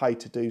I'm being paid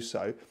to do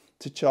so,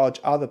 to charge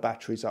other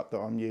batteries up that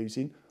I'm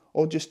using,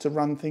 or just to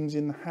run things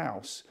in the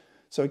house.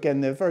 So again,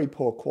 they're very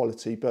poor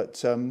quality,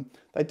 but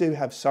they do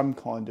have some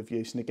kind of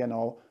use. And again,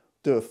 I'll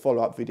do a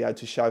follow-up video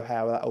to show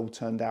how that all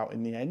turned out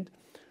in the end.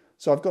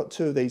 So I've got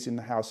two of these in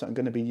the house that I'm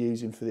going to be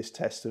using for this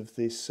test of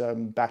this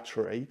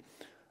battery.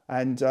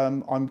 And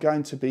I'm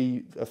going to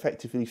be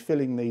effectively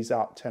filling these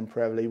up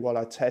temporarily while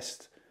I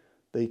test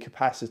the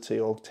capacity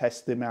or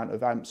test the amount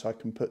of amps I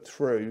can put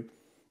through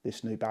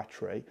this new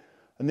battery.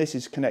 And this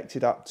is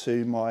connected up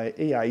to my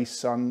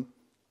Easun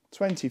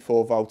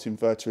 24 volt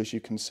inverter, as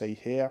you can see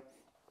here,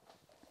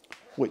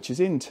 which is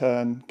in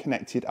turn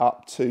connected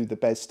up to the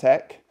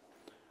BESTech.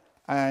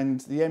 And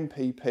the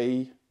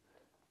MPP,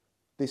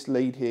 this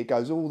lead here,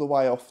 goes all the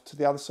way off to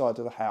the other side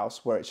of the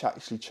house where it's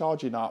actually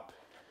charging up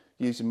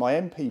using my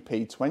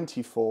MPP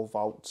 24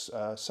 volt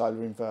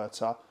solar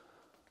inverter,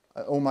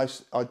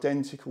 almost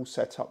identical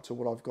setup to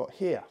what I've got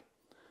here.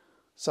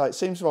 So it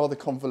seems rather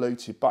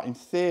convoluted, but in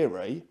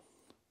theory,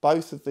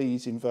 both of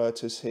these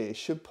inverters here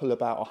should pull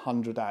about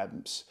 100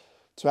 amps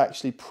to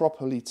actually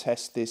properly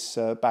test this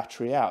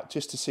battery out,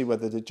 just to see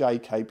whether the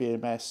JK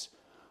BMS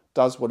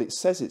does what it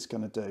says it's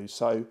going to do.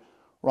 So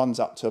runs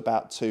up to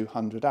about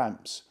 200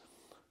 amps.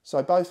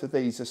 So both of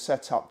these are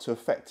set up to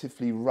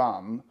effectively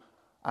run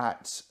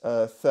at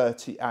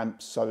 30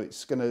 amps. So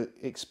it's going to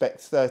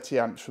expect 30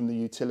 amps from the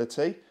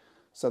utility.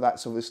 So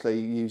that's obviously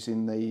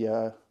using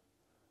the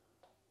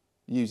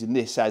using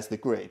this as the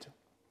grid.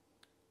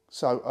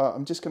 So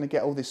I'm just going to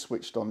get all this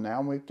switched on now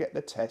and we'll get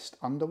the test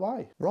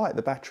underway. Right,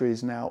 the battery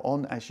is now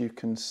on, as you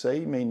can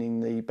see, meaning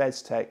the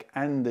BESTech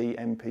and the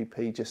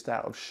MPP just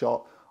out of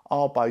shot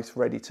are both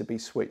ready to be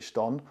switched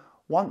on.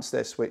 Once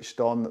they're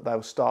switched on,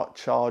 they'll start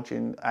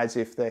charging as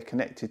if they're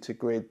connected to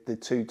grid, the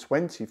two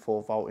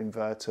 24 volt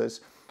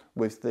inverters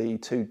with the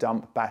two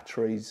dump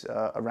batteries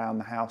around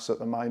the house at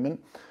the moment.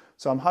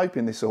 So I'm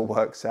hoping this all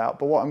works out,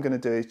 but what I'm going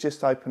to do is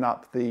just open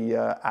up the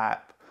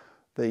app,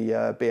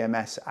 the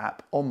BMS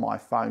app on my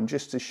phone,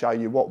 just to show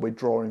you what we're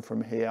drawing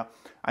from here.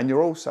 And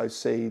you'll also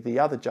see the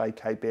other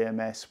JK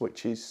BMS,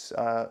 which is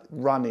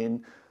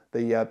running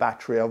the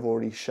battery I've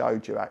already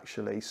showed you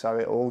actually. So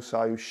it'll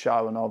also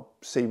show, and I'll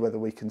see whether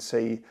we can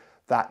see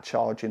that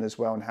charging as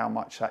well and how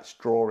much that's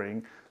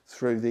drawing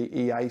through the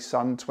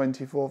Easun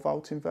 24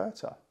 volt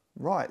inverter.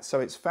 Right, so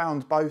it's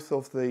found both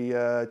of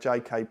the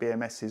JK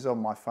BMSs on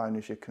my phone,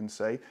 as you can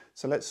see.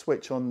 So let's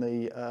switch on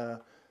the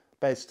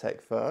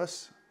BESTech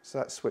first. So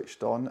that's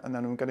switched on, and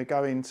then I'm going to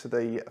go into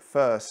the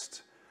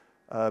first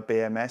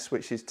BMS,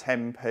 which is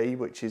 10p,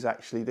 which is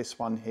actually this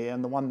one here,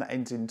 and the one that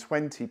ends in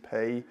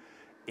 20p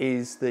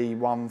is the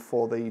one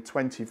for the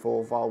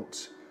 24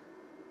 volt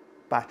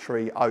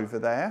battery over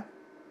there.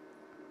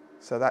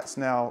 So that's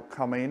now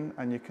come in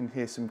and you can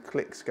hear some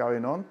clicks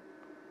going on.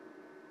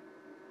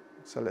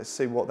 So let's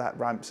see what that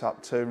ramps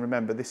up to.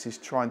 Remember, this is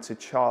trying to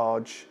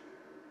charge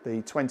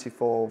the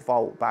 24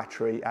 volt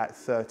battery at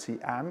 30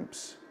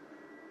 amps.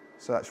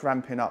 So that's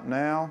ramping up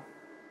now.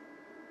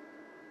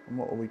 And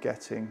what are we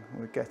getting?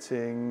 We're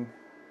getting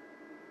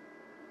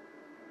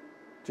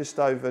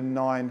just over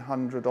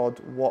 900 odd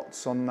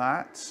watts on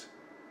that.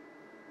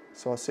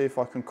 So I'll see if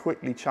I can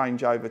quickly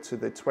change over to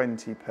the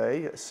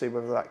 20p. Let's see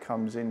whether that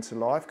comes into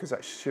life, because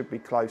that should be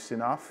close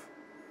enough.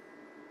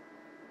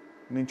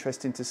 And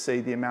interesting to see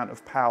the amount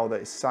of power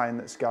that it's saying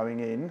that's going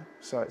in.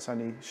 So it's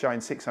only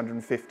showing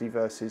 650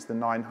 versus the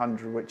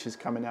 900 which is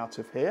coming out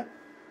of here.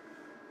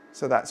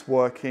 So that's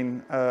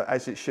working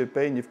as it should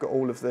be, and you've got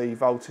all of the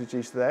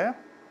voltages there.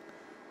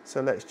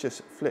 So let's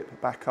just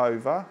flip back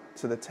over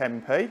to the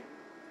 10p.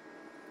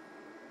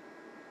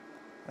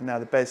 And now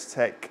the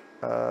BESTech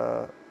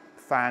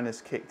fan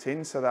has kicked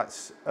in, so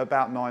that's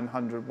about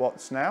 900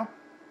 watts now.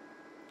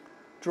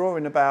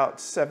 Drawing about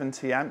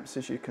 70 amps,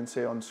 as you can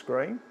see on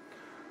screen.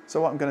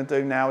 So what I'm going to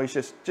do now is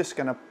just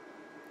going to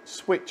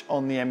switch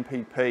on the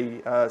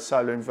MPP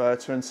solar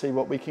inverter and see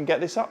what we can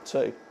get this up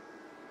to.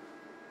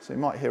 So you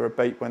might hear a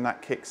beep when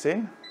that kicks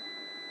in.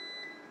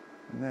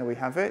 And there we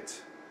have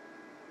it.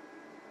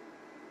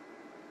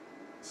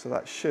 So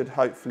that should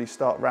hopefully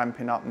start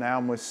ramping up now,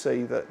 and we'll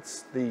see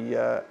that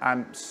the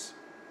amps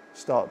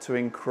start to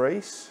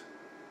increase.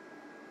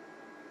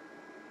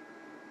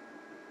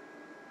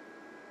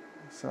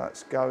 So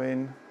that's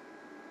going.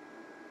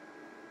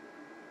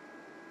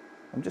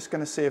 I'm just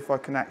going to see if I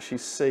can actually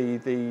see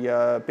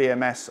the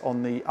BMS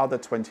on the other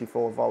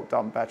 24 volt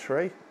dump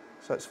battery.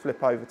 So let's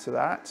flip over to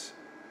that.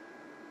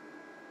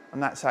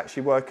 And that's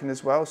actually working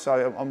as well.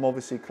 So I'm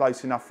obviously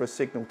close enough for a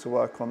signal to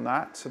work on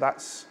that. So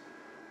that's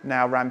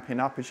now ramping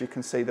up. As you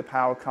can see, the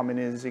power coming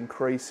in is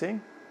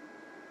increasing.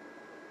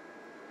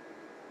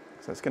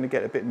 So it's going to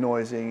get a bit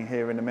noisy in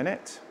here in a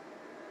minute.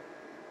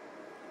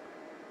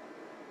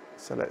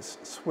 So let's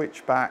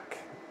switch back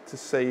to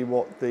see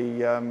what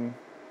the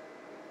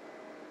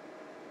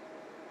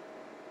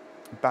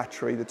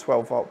battery, the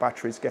 12 volt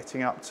battery, is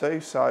getting up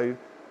to. So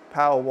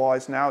power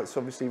wise now it's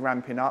obviously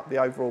ramping up. The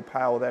overall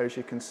power there, as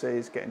you can see,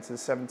 is getting to the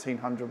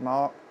 1700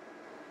 mark,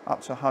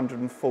 up to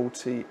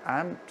 140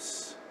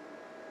 amps,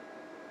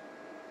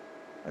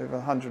 over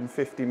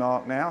 150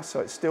 mark now. So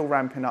it's still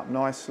ramping up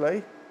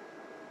nicely,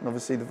 and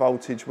obviously the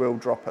voltage will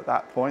drop at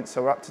that point.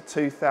 So we're up to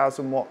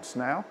 2000 watts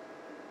now.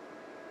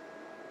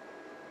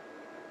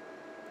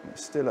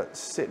 It's still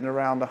sitting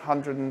around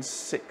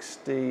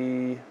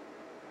 160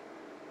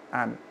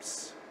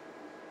 amps.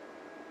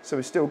 So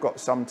we've still got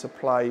some to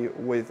play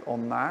with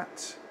on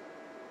that.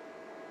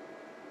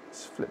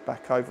 Let's flip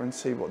back over and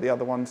see what the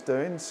other one's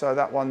doing. So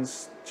that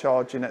one's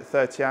charging at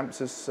 30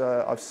 amps as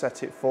I've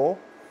set it for.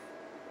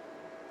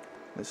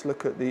 Let's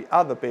look at the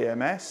other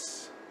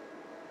BMS.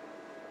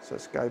 So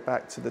let's go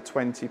back to the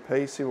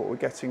 20p, see what we're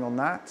getting on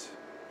that.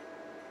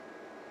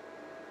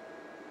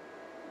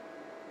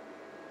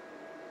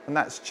 And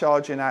that's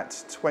charging at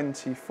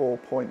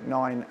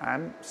 24.9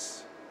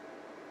 amps.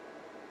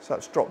 So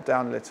that's dropped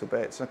down a little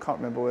bit. So I can't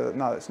remember whether,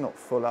 no, it's not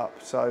full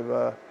up.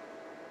 So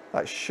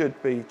that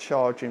should be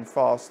charging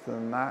faster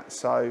than that.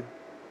 So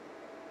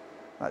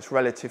that's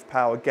relative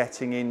power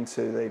getting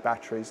into the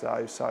batteries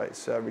though. So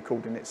it's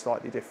recording it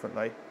slightly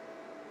differently.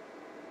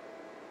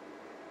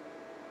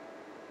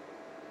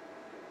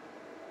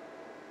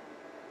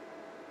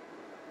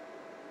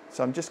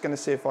 So I'm just going to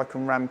see if I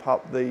can ramp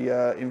up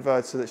the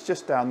inverter that's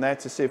just down there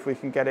to see if we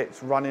can get it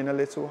running a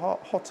little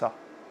hotter.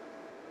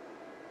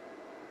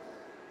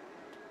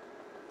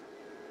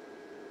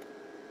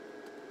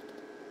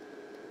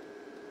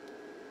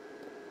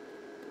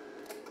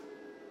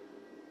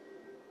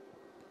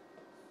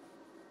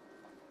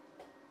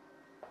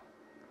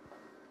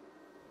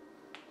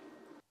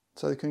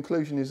 So the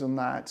conclusion is on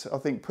that, I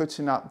think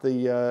putting up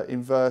the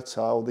inverter,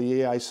 or the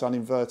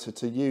Easun inverter,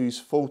 to use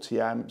 40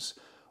 amps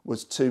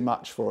was too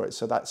much for it.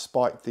 So that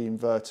spiked the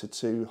inverter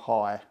too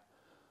high.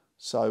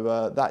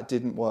 So that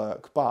didn't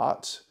work,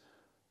 but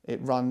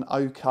it ran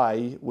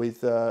okay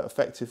with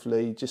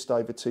effectively just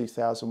over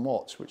 2000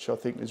 watts, which I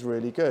think is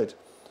really good.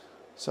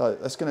 So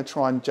that's going to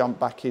try and jump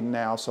back in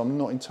now. So I'm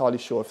not entirely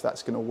sure if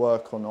that's going to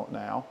work or not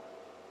now,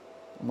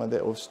 and whether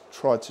it will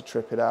try to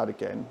trip it out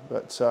again.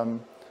 But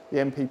the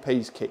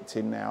MPP's kicked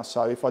in now,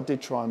 so if I did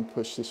try and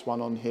push this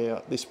one on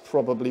here, this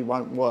probably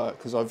won't work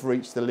because I've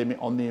reached the limit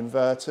on the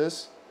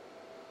inverters.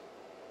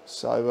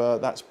 So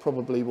that's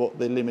probably what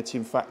the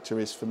limiting factor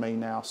is for me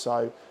now.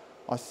 So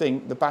I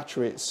think the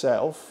battery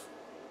itself,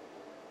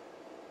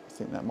 I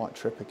think that might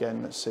trip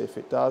again. Let's see if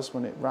it does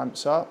when it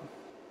ramps up.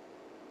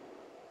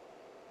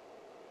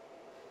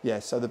 Yeah,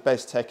 so the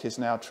BESTech is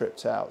now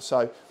tripped out.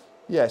 So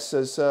yes,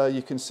 as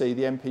you can see,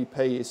 the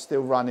MPP is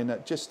still running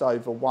at just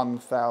over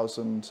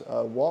 1000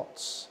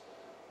 watts,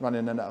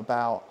 running at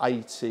about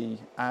 80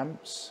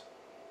 amps.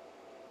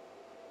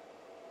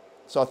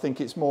 So I think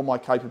it's more my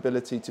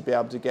capability to be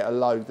able to get a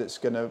load that's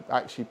going to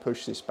actually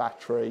push this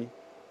battery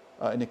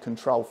in a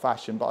controlled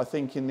fashion. But I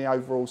think in the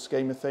overall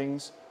scheme of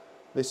things,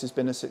 this has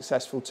been a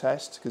successful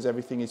test because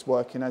everything is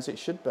working as it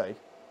should be.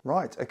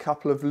 Right, a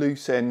couple of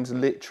loose ends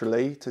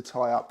literally to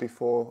tie up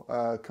before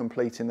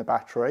completing the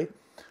battery.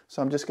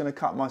 So I'm just going to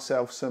cut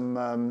myself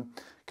some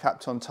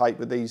Kapton tape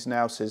with these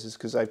nail scissors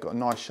because they've got a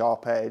nice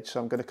sharp edge.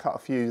 So I'm going to cut a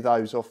few of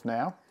those off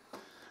now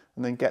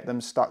and then get them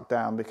stuck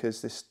down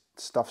because this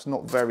stuff's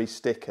not very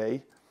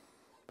sticky.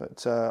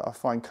 But I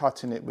find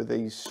cutting it with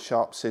these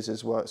sharp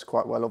scissors works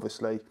quite well.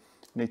 Obviously, you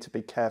need to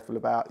be careful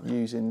about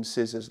using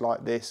scissors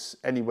like this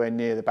anywhere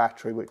near the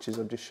battery, which is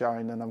I'm just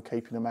showing, and I'm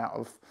keeping them out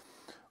of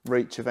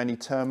reach of any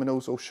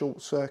terminals or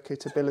short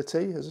circuit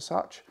ability as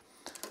such.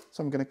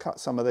 So I'm going to cut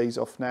some of these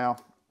off now.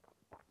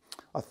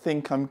 I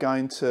think I'm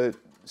going to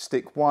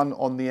stick one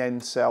on the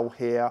end cell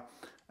here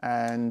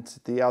and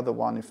the other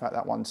one, in fact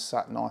that one's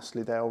sat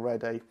nicely there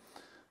already.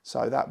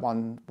 So that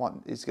one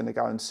is going to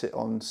go and sit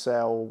on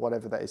cell,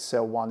 whatever that is,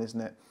 cell 1,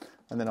 isn't it?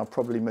 And then I'll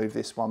probably move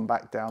this one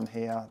back down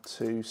here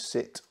to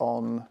sit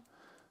on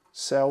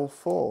cell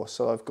 4.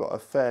 So I've got a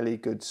fairly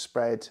good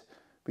spread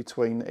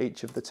between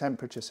each of the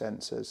temperature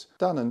sensors.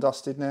 Done and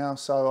dusted now,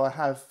 so I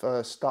have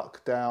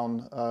stuck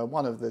down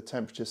one of the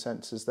temperature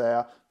sensors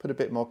there, put a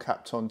bit more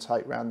Kapton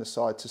tape around the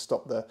side to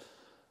stop the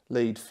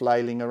lead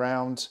flailing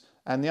around.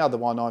 And the other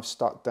one I've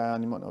stuck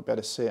down, you might not be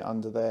able to see it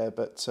under there,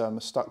 but I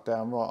stuck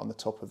down right on the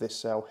top of this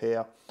cell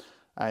here,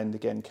 and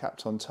again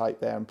capped on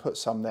tape there, and put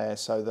some there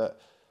so that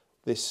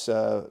this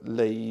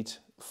lead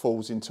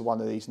falls into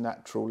one of these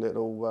natural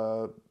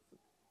little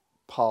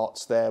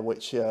parts there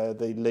which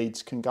the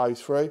leads can go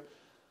through.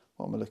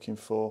 What am I looking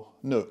for?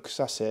 Nooks,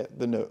 that's it,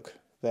 the nook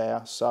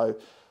there. So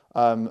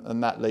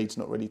and that lead's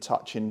not really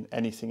touching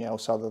anything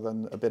else other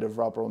than a bit of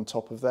rubber on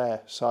top of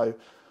there. So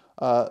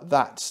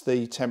that's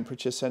the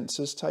temperature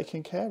sensors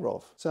taken care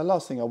of. So the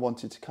last thing I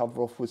wanted to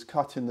cover off was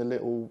cutting the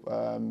little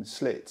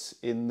slits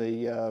in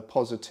the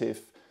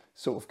positive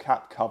sort of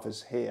cap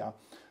covers here,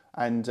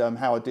 and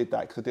how I did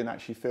that, because I didn't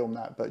actually film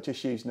that, but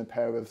just using a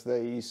pair of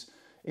these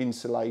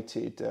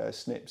insulated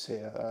snips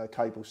here,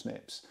 cable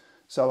snips.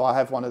 So I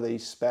have one of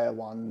these spare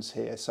ones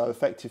here, so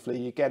effectively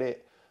you get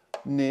it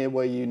near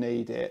where you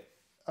need it,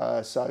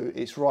 so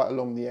it's right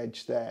along the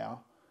edge there,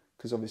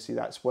 because obviously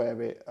that's where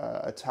it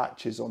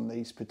attaches on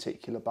these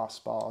particular bus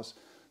bars.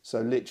 So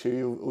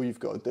literally all you've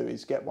got to do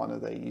is get one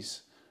of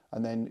these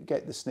and then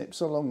get the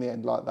snips along the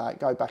end like that,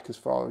 go back as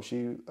far as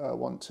you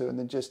want to, and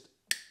then just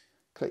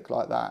click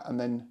like that, and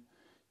then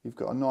you've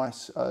got a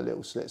nice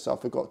little slit. So I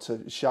forgot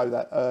to show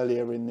that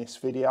earlier in this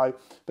video,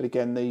 but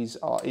again, these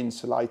are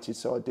insulated,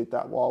 so I did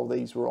that while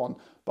these were on.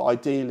 But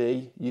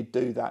ideally you'd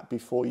do that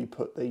before you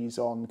put these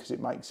on, because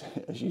it makes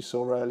it, as you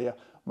saw earlier,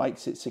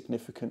 makes it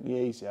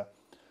significantly easier.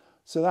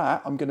 So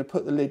that, I'm going to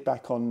put the lid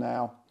back on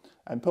now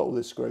and put all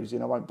the screws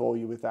in. I won't bore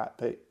you with that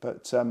bit,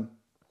 but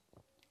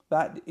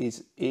that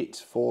is it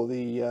for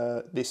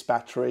the this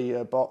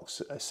battery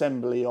box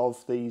assembly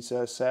of these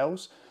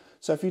cells.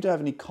 So if you do have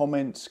any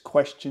comments,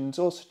 questions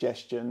or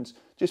suggestions,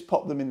 just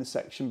pop them in the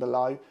section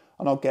below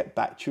and I'll get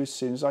back to you as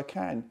soon as I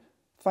can.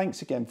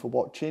 Thanks again for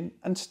watching,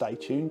 and stay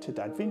tuned to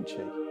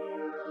DADvinci.